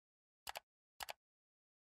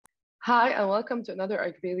Hi, and welcome to another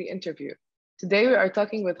ArchDaily interview. Today we are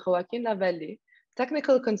talking with Joaquin Lavelli,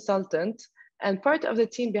 technical consultant and part of the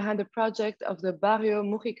team behind the project of the Barrio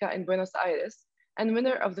Mugica in Buenos Aires, and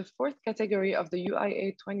winner of the fourth category of the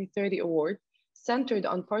UIA 2030 award, centered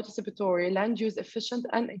on participatory, land use efficient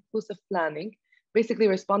and inclusive planning, basically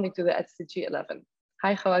responding to the SDG 11.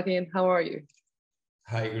 Hi, Joaquin, how are you?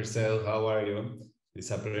 Hi, Christele, how are you? It's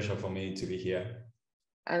a pleasure for me to be here.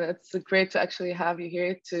 And it's great to actually have you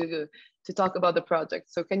here to talk about the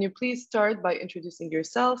project. So can you please start by introducing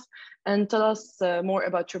yourself and tell us more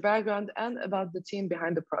about your background and about the team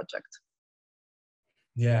behind the project?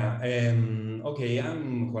 Yeah, okay,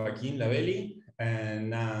 I'm Joaquin Lavelli,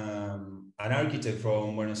 and I'm an architect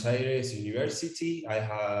from Buenos Aires University. I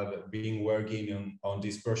have been working on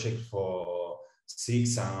this project for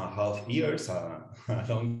 6.5 years, a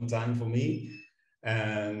long time for me.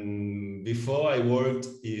 And before I worked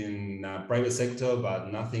in private sector,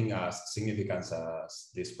 but nothing as significant as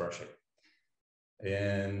this project.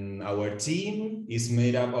 And our team is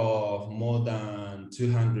made up of more than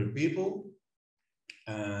 200 people.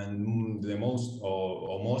 And the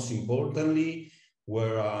most importantly,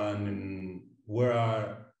 we're an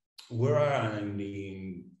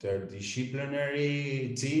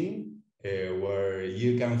interdisciplinary team where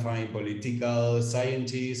you can find political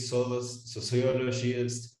scientists,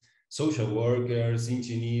 sociologists, social workers,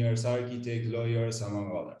 engineers, architects, lawyers,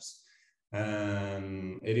 among others.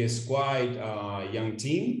 And it is quite a young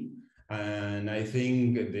team, and I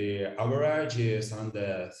think the average is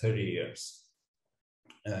under 30 years.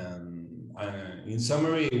 In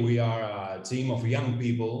summary, we are a team of young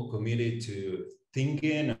people committed to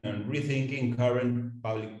thinking and rethinking current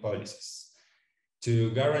public policies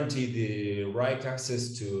to guarantee the right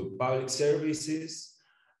access to public services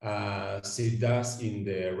as it does in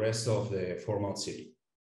the rest of the formal city.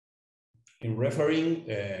 In referring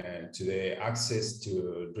to the access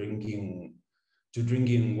to drinking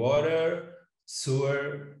water,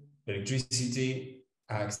 sewer, electricity,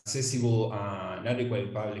 accessible and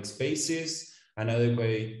adequate public spaces, and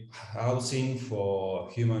adequate housing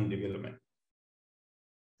for human development.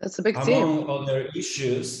 That's a big team. Among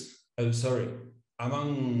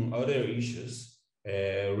other issues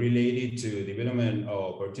related to development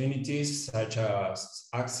opportunities, such as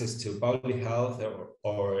access to public health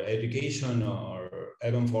or education or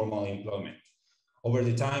even formal employment. Over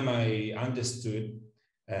the time, I understood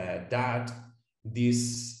that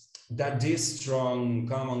this strong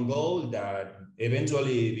common goal that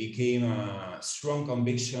eventually became a strong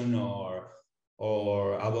conviction or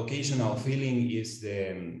a vocational feeling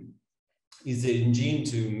is the engine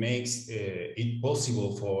to make it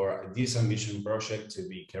possible for this ambition project to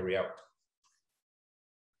be carried out.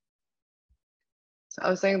 So I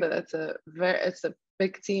was saying that it's a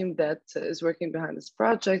big team that is working behind this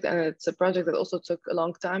project, and it's a project that also took a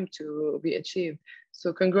long time to be achieved.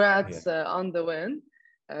 So congrats on the win.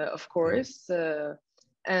 Of course. Can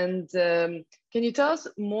you tell us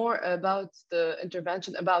more about the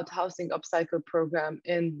intervention about housing upcycle program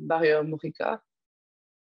in Barrio Mugica?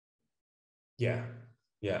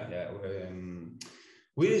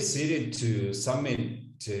 We decided to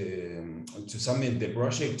submit the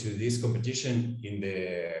project to this competition in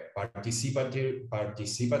the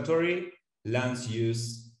participatory land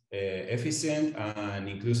use efficient and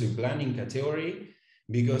inclusive planning category,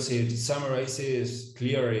 because it summarizes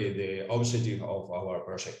clearly the objective of our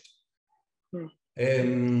project.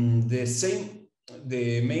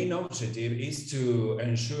 The main objective is to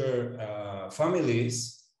ensure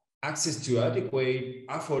families access to adequate,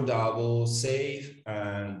 affordable, safe,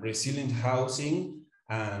 and resilient housing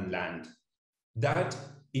and land that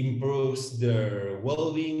improves their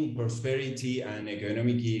well-being, prosperity, and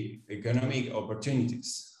economic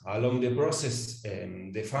opportunities. Along the process,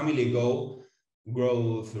 the family grow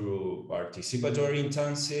through participatory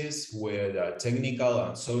instances with technical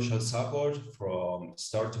and social support from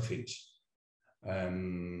start to finish.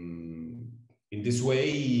 In this way,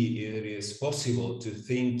 it is possible to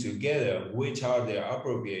think together which are the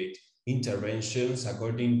appropriate interventions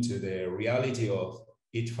according to the reality of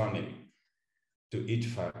each family.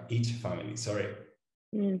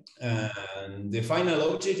 And the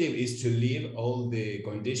final objective is to leave all the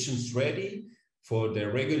conditions ready for the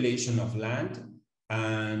regulation of land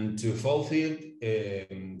and to fulfill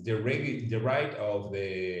the right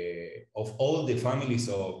of all the families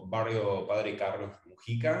of Barrio Padre Carlos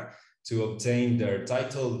Mujica to obtain their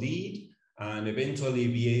title deed and eventually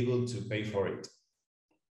be able to pay for it.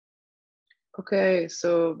 Okay,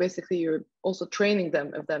 so basically you're also training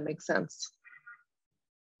them, if that makes sense,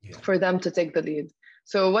 for them to take the lead.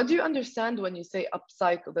 So what do you understand when you say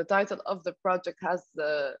upcycle? The title of the project has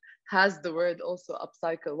the word also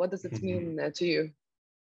upcycle. What does it mean to you?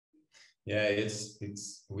 Yeah,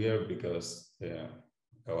 it's weird because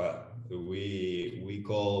well, we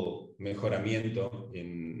call mejoramiento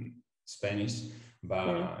in Spanish,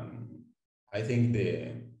 but I think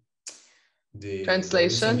the reason,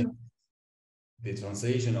 Translation? the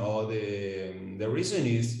translation, or the reason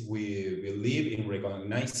is we believe in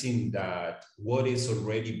recognizing that what is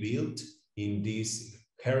already built in this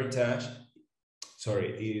heritage.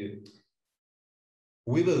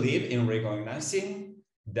 We believe in recognizing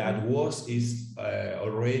that what is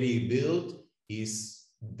already built is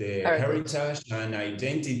the heritage and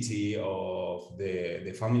identity of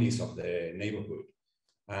the families of the neighborhood.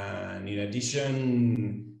 And in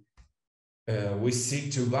addition, we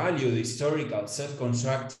seek to value the historical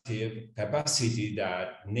self-constructive capacity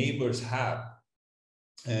that neighbors have.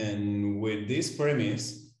 And with this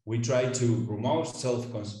premise, we try to promote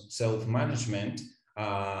self-management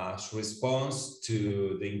as response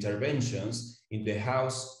to the interventions in the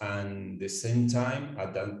house, and at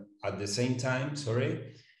the same time,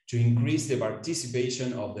 to increase the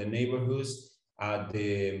participation of the neighborhoods at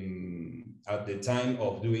the time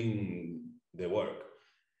of doing the work.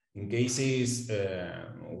 In cases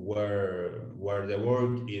where the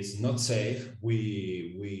work is not safe,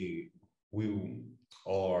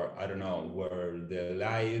 or I don't know, where the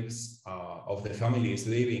lives of the families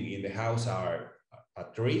living in the house are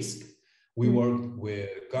at risk, we work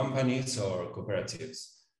with companies or cooperatives.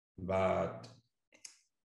 But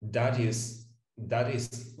that is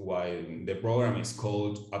why the program is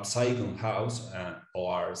called Upcycle House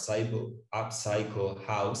or Upcycle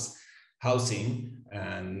Housing,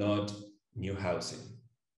 and not new housing.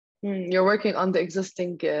 You're working on the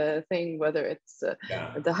existing thing, whether it's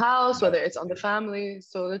the house, whether it's on the family.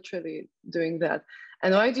 So literally doing that.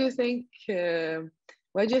 And why do you think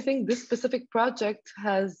this specific project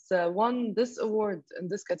has won this award in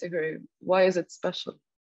this category? Why is it special?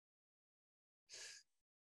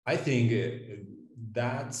 I think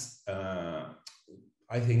that's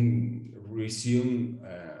resume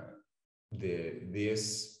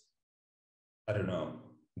this, I don't know,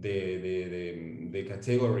 the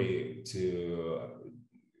category to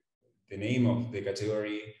the name of the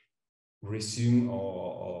category resume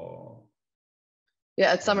or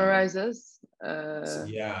yeah, it summarizes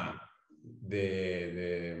yeah,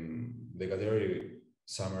 the category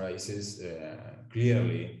summarizes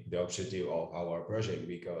clearly the objective of our project,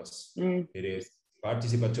 because it is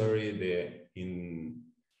participatory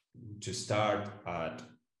to start at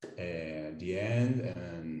the end,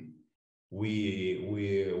 and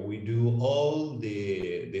we do all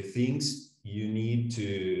the things you need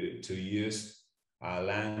to use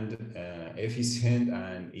land efficient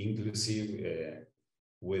and inclusive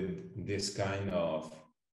with this kind of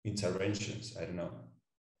interventions. I don't know.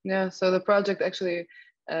 Yeah, so the project actually,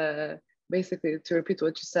 basically, to repeat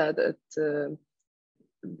what you said,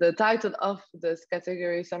 the title of this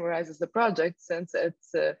category summarizes the project, since it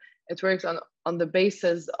works on the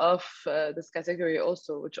basis of this category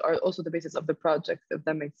also, which are also the basis of the project, if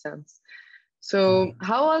that makes sense. So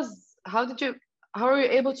how are you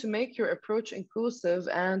able to make your approach inclusive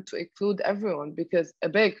and to include everyone? Because a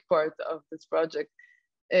big part of this project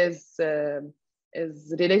is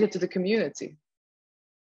related to the community.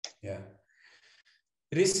 Yeah,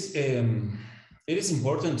 it is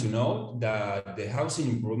important to note that the housing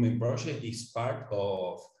improvement project is part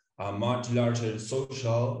of a much larger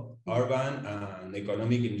social, urban, and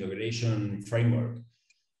economic integration framework,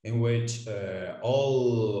 in which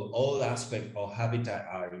all aspects of habitat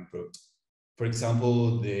are improved. For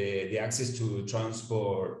example, the access to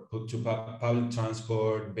public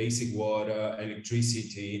transport, basic water,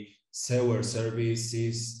 electricity, sewer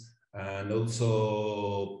services, and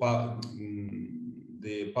also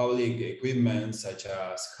the public equipment such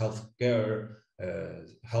as healthcare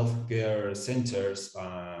centers,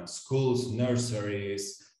 schools,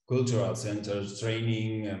 nurseries, cultural centers,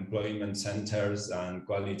 training, employment centers, and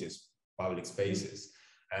quality public spaces.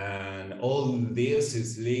 And all this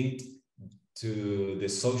is linked to the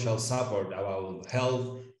social support about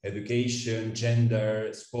health, education,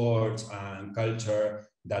 gender, sports, and culture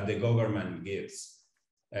that the government gives.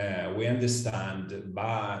 We understand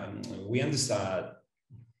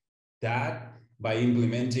that by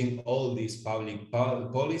implementing all these public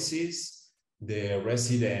policies, the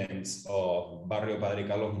residents of Barrio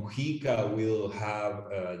Mugica will have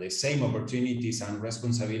the same opportunities and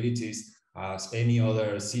responsibilities as any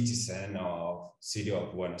other citizen of city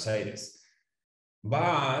of Buenos Aires.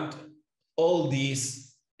 But all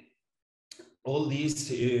these all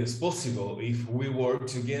this is possible if we work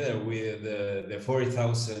together with the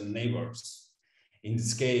 40,000 neighbors. In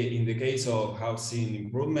the case of housing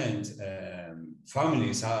improvement,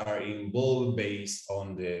 families are involved based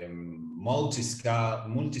on the multi-scale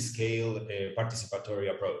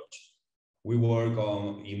participatory approach. We work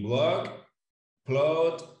on in block,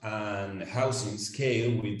 plot, and housing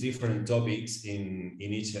scale with different topics in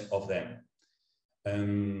each of them.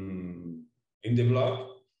 In the block,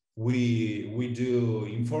 we do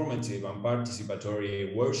informative and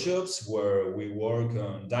participatory workshops where we work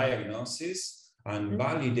on diagnosis and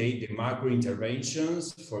validate the macro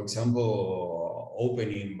interventions, for example,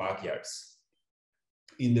 opening backyards.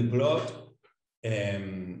 In the plot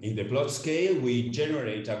scale, we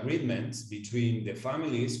generate agreements between the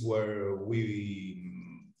families where we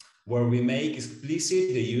make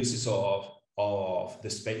explicit the uses of the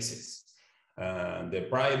spaces. The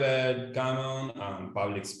private, common, and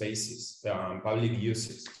public spaces, public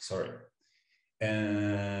uses, sorry.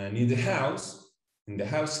 And in the house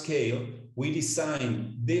scale, we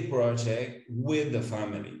design the project with the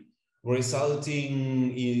family,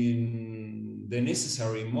 resulting in the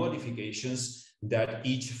necessary modifications that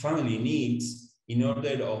each family needs in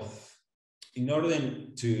order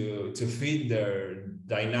to fit their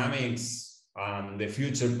dynamics and the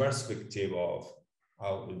future perspective of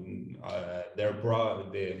their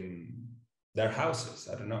houses,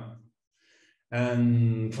 I don't know.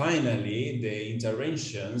 And finally, the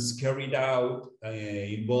interventions carried out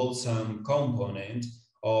involve some component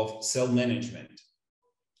of self-management.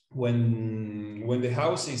 When the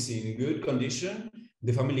house is in good condition,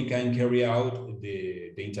 the family can carry out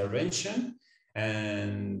the intervention,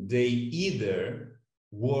 and they either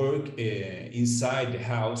work inside the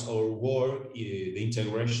house or work the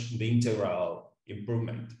integral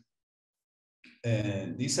improvement.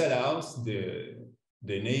 And this allows the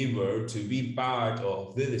neighbor to be part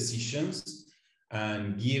of the decisions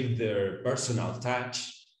and give their personal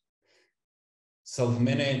touch.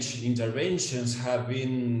 Self-managed interventions have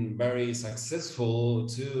been very successful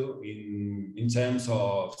too in terms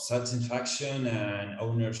of satisfaction and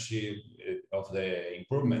ownership of the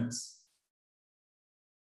improvements.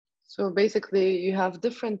 So basically you have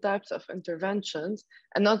different types of interventions,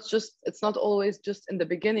 and it's not always just in the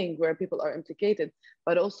beginning where people are implicated,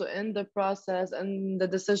 but also in the process and the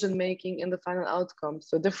decision making in the final outcome.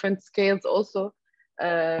 So different scales also,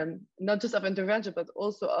 not just of intervention, but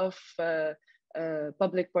also of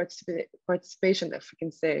public participation, if we can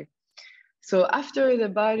say. So after the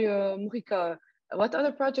Barrio Mugica, what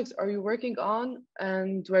other projects are you working on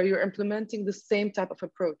and where you're implementing the same type of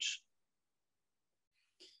approach?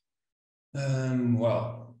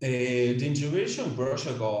 The integration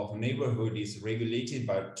project of neighborhood is regulated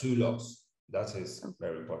by 2 laws. That is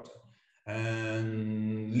very important.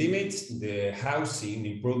 And limits the housing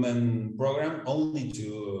improvement program only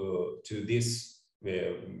to this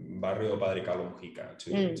Barrio Padre Carlos Mujica, to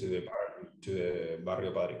the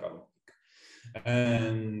Barrio Padre Carlos Mujica.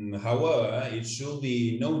 And however, it should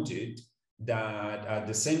be noted that at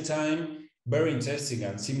the same time, very interesting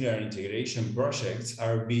and similar integration projects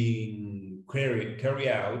are being carried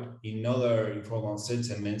out in other informal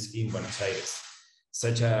settlements in Buenos Aires,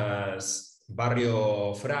 such as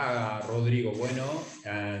Barrio Fraga, Rodrigo Bueno,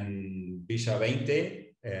 and Villa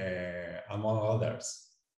 20, among others.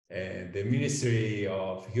 The Ministry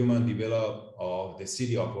of Human Development of the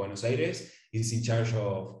City of Buenos Aires is in charge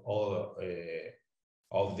of all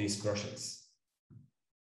of these projects.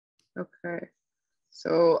 Okay.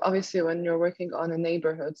 So obviously when you're working on a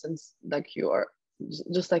neighborhood, since like you are,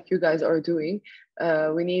 just like you guys are doing,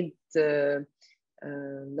 we need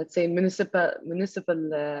let's say municipal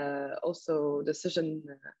also decision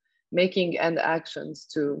making and actions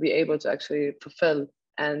to be able to actually fulfill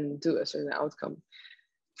and do a certain outcome.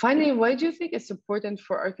 Finally, why do you think it's important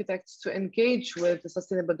for architects to engage with the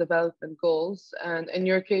sustainable development goals? And in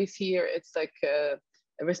your case here, it's like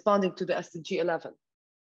responding to the SDG 11.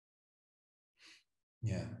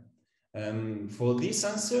 Yeah. For this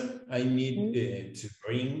answer, I need to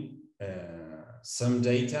bring some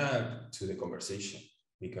data to the conversation,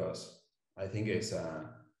 because I think it's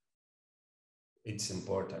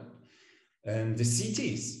important. And the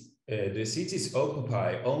cities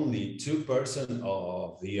occupy only 2%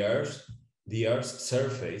 of the Earth's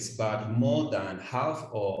surface, but more than half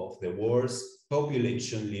of the world's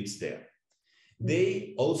population lives there.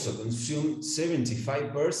 They also consume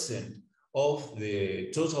 75% of the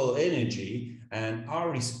total energy and are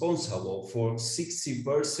responsible for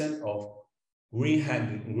 60% of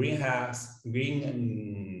greenhouse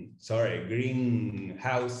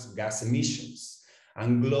gas emissions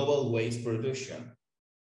and global waste production.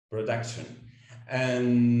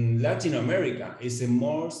 And Latin America is the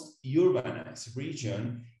most urbanized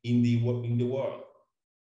region in the world,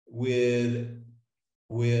 with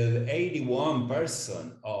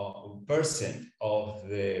 81% of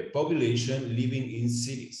the population living in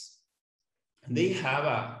cities. They have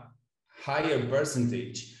a higher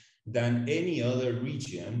percentage than any other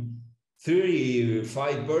region.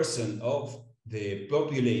 35% of the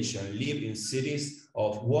population live in cities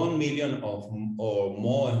of 1 million or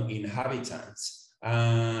more inhabitants.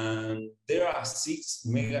 And there are 6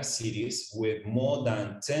 mega cities with more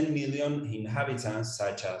than 10 million inhabitants,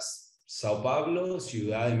 such as Sao Paulo,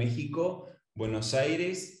 Ciudad de México, Buenos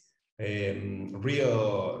Aires,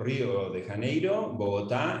 Rio de Janeiro,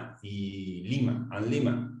 Bogotá, y Lima.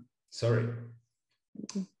 Sorry.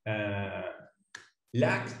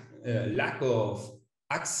 Lack of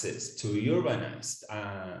access to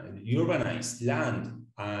urbanized land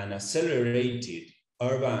and accelerated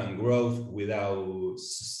urban growth without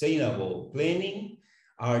sustainable planning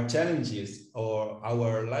are challenges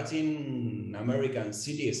our Latin American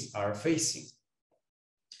cities are facing.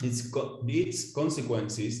 Its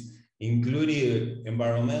consequences included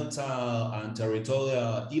environmental and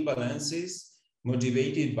territorial imbalances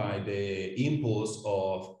motivated by the impulse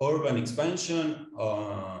of urban expansion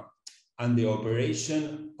and the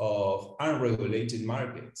operation of unregulated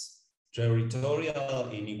markets, territorial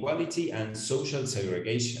inequality, and social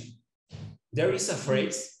segregation. There is a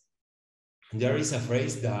phrase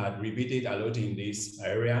that repeated a lot in this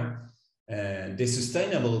area. The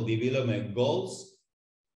Sustainable Development Goals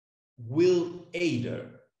will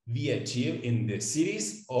either be achieved in the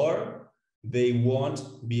cities or they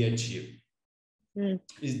won't be achieved.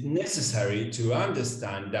 It's necessary to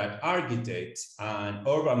understand that architects and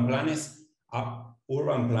urban planners are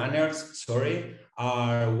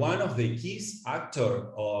one of the key actors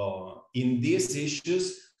in these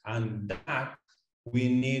issues, and that we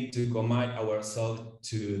need to commit ourselves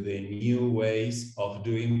to the new ways of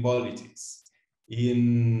doing politics.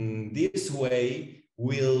 In this way,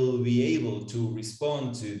 we'll be able to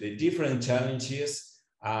respond to the different challenges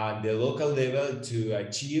at the local level to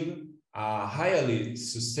achieve a highly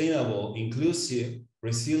sustainable, inclusive,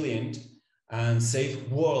 resilient, and safe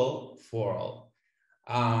world for all,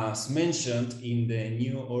 as mentioned in the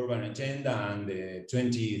new urban agenda and the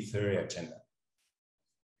 2030 agenda.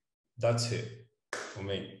 That's it for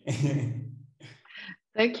me.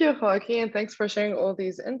 Thank you, Joaquin. Thanks for sharing all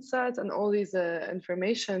these insights and all these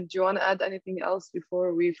information. Do you want to add anything else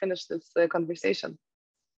before we finish this conversation?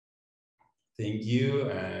 Thank you,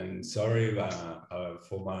 and sorry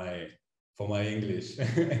for my English.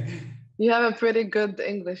 You have a pretty good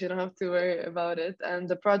English. You don't have to worry about it. And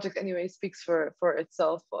the project anyway speaks for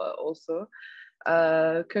itself also.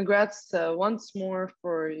 Congrats once more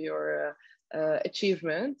for your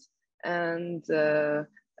achievement, and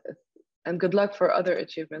good luck for other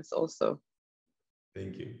achievements also.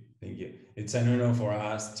 Thank you. It's an honor for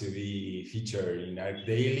us to be featured in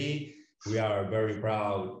ArchDaily. We are very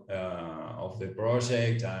proud of the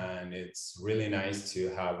project, and it's really nice to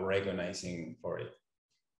have recognizing for it.